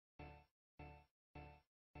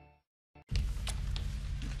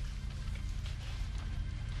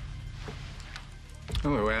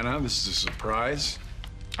Hello, Anna. This is a surprise.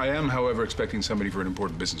 I am, however, expecting somebody for an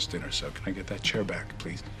important business dinner, so can I get that chair back,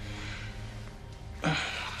 please?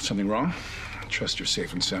 Something wrong? I trust you're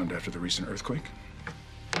safe and sound after the recent earthquake.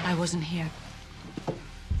 I wasn't here.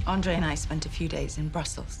 Andre and I spent a few days in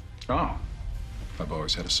Brussels. Oh. I've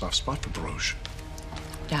always had a soft spot for Bruges.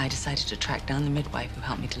 Yeah, I decided to track down the midwife who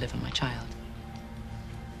helped me deliver my child.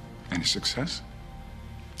 Any success?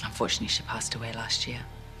 Unfortunately, she passed away last year.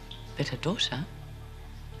 But her daughter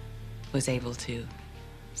was able to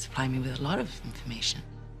supply me with a lot of information.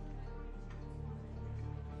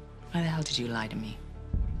 Why the hell did you lie to me?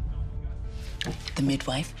 The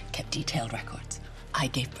midwife kept detailed records. I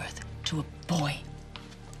gave birth to a boy.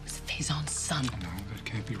 It was Faison's son. No, that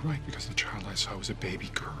can't be right because the child I saw was a baby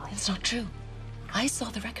girl. It's not true. I saw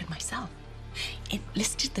the record myself. It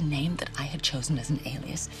listed the name that I had chosen as an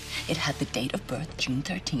alias. It had the date of birth, June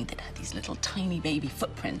 13th. It had these little tiny baby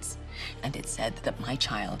footprints. And it said that my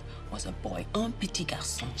child was a boy, un petit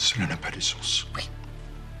garçon. Cela n'a pas de sens. Oui.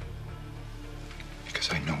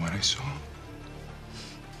 Because I know what I saw.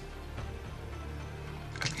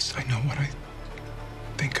 At least I know what I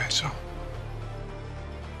think I saw.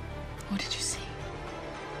 What did you see?